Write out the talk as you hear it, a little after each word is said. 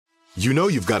You know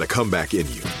you've got a comeback in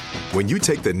you. When you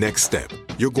take the next step,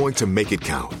 you're going to make it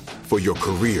count. For your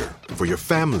career, for your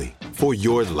family, for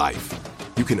your life.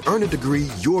 You can earn a degree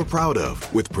you're proud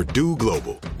of with Purdue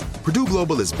Global. Purdue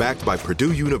Global is backed by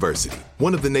Purdue University,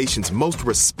 one of the nation's most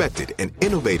respected and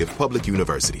innovative public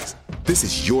universities. This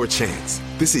is your chance.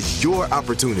 This is your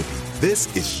opportunity.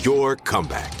 This is your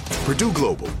comeback. Purdue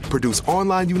Global, Purdue's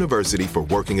online university for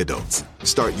working adults.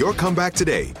 Start your comeback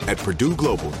today at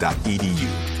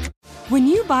purdueglobal.edu. When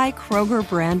you buy Kroger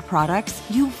brand products,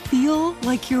 you feel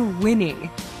like you're winning.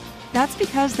 That's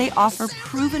because they offer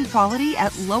proven quality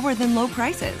at lower than low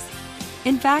prices.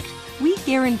 In fact, we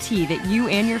guarantee that you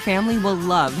and your family will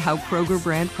love how Kroger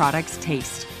brand products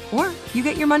taste, or you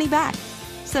get your money back.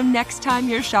 So next time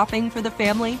you're shopping for the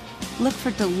family, look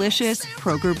for delicious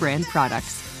Kroger brand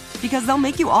products, because they'll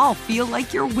make you all feel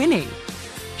like you're winning.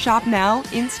 Shop now,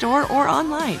 in-store, or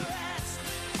online.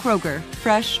 Kroger,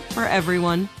 fresh for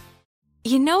everyone.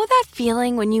 You know that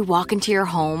feeling when you walk into your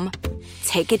home,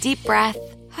 take a deep breath,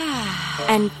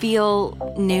 and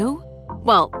feel new?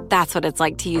 Well, that's what it's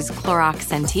like to use Clorox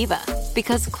Scentiva.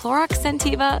 Because Clorox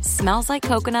Scentiva smells like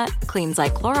coconut, cleans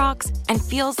like Clorox, and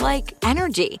feels like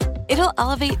energy. It'll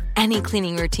elevate any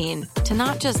cleaning routine to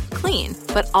not just clean,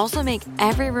 but also make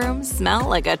every room smell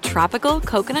like a tropical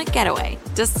coconut getaway.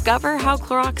 Discover how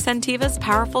Clorox Scentiva's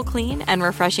powerful clean and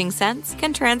refreshing scents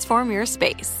can transform your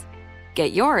space.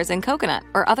 Get yours in coconut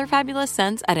or other fabulous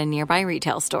scents at a nearby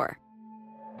retail store.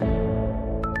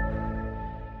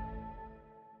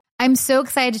 I'm so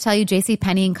excited to tell you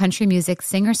JCPenney and country music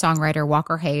singer-songwriter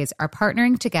Walker Hayes are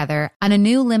partnering together on a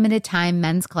new limited-time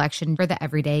men's collection for the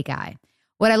everyday guy.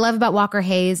 What I love about Walker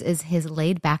Hayes is his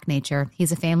laid-back nature.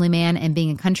 He's a family man, and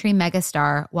being a country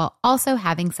megastar while also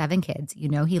having 7 kids, you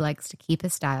know he likes to keep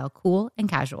his style cool and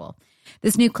casual.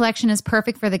 This new collection is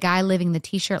perfect for the guy living the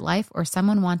t-shirt life or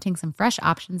someone wanting some fresh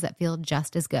options that feel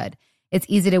just as good. It's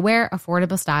easy to wear,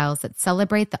 affordable styles that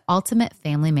celebrate the ultimate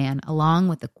family man, along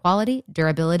with the quality,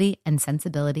 durability, and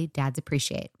sensibility dads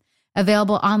appreciate.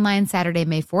 Available online Saturday,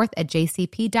 May 4th at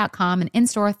jcp.com and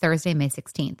in-store Thursday, May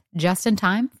 16th. Just in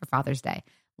time for Father's Day.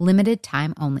 Limited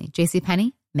time only.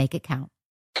 JCPenney, make it count.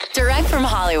 Direct from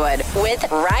Hollywood with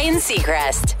Ryan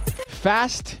Seacrest.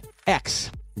 Fast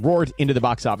X roared into the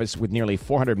box office with nearly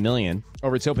 $400 million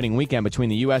over its opening weekend between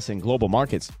the U.S. and global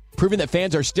markets, proving that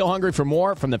fans are still hungry for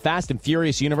more from the Fast and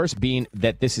Furious universe, being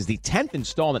that this is the 10th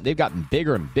installment. They've gotten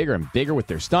bigger and bigger and bigger with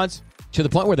their stunts, to the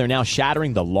point where they're now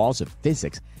shattering the laws of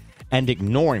physics and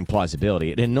ignoring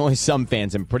plausibility. It annoys some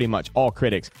fans and pretty much all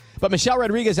critics. But Michelle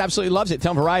Rodriguez absolutely loves it,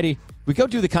 telling Variety, "We go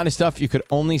do the kind of stuff you could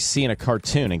only see in a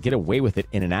cartoon and get away with it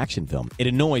in an action film. It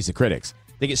annoys the critics.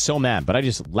 They get so mad, but I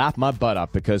just laugh my butt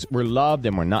off because we're loved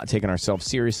and we're not taking ourselves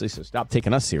seriously, so stop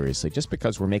taking us seriously. Just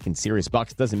because we're making serious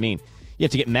bucks doesn't mean you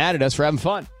have to get mad at us for having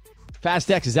fun."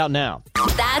 Fast X is out now.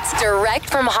 That's Direct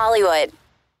from Hollywood.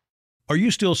 Are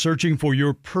you still searching for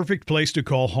your perfect place to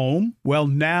call home? Well,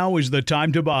 now is the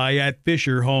time to buy at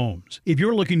Fisher Homes. If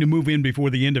you're looking to move in before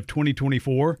the end of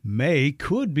 2024, May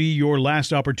could be your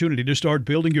last opportunity to start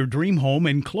building your dream home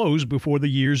and close before the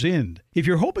year's end. If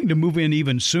you're hoping to move in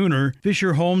even sooner,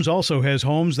 Fisher Homes also has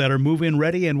homes that are move-in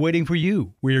ready and waiting for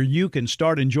you, where you can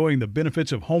start enjoying the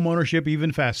benefits of homeownership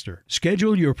even faster.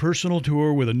 Schedule your personal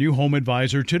tour with a new home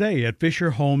advisor today at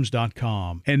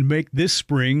FisherHomes.com and make this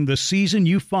spring the season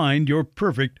you find your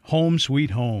perfect home sweet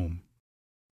home.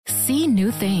 See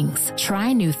new things,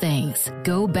 try new things,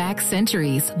 go back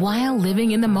centuries while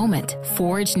living in the moment,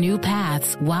 forge new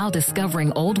paths while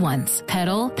discovering old ones,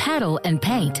 pedal, paddle, and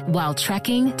paint while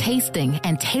trekking, tasting,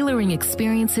 and tailoring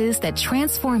experiences that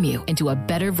transform you into a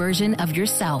better version of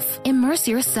yourself. Immerse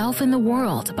yourself in the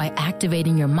world by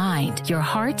activating your mind, your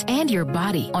heart, and your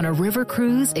body on a river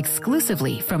cruise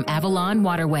exclusively from Avalon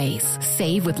Waterways.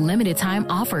 Save with limited time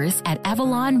offers at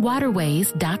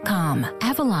AvalonWaterways.com.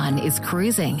 Avalon is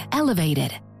cruising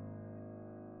elevated.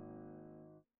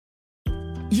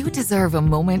 You deserve a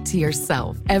moment to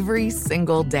yourself every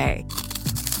single day.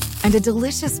 And a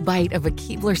delicious bite of a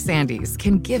Keebler Sandies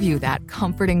can give you that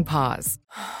comforting pause.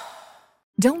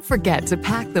 Don't forget to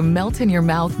pack the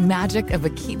melt-in-your-mouth magic of a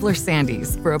Keebler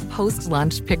Sandies for a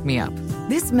post-lunch pick-me-up.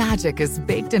 This magic is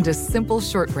baked into simple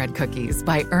shortbread cookies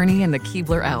by Ernie and the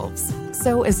Keebler Elves.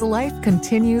 So as life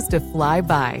continues to fly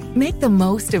by, make the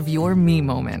most of your me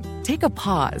moment. Take a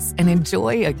pause and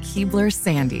enjoy a Keebler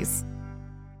Sandies.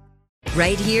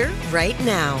 Right here, right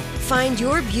now. Find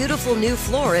your beautiful new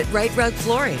floor at Right Rug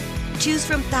Flooring. Choose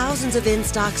from thousands of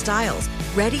in-stock styles,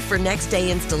 ready for next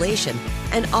day installation,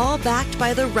 and all backed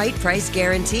by the right price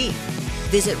guarantee.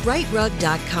 Visit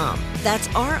rightrug.com. That's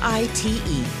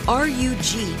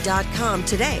RITERUG.com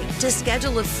today to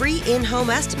schedule a free in-home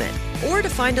estimate or to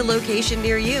find a location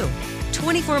near you.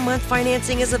 24-month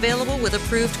financing is available with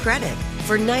approved credit.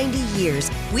 For 90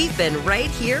 years, we've been right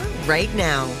here, right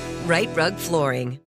now. Right Rug Flooring.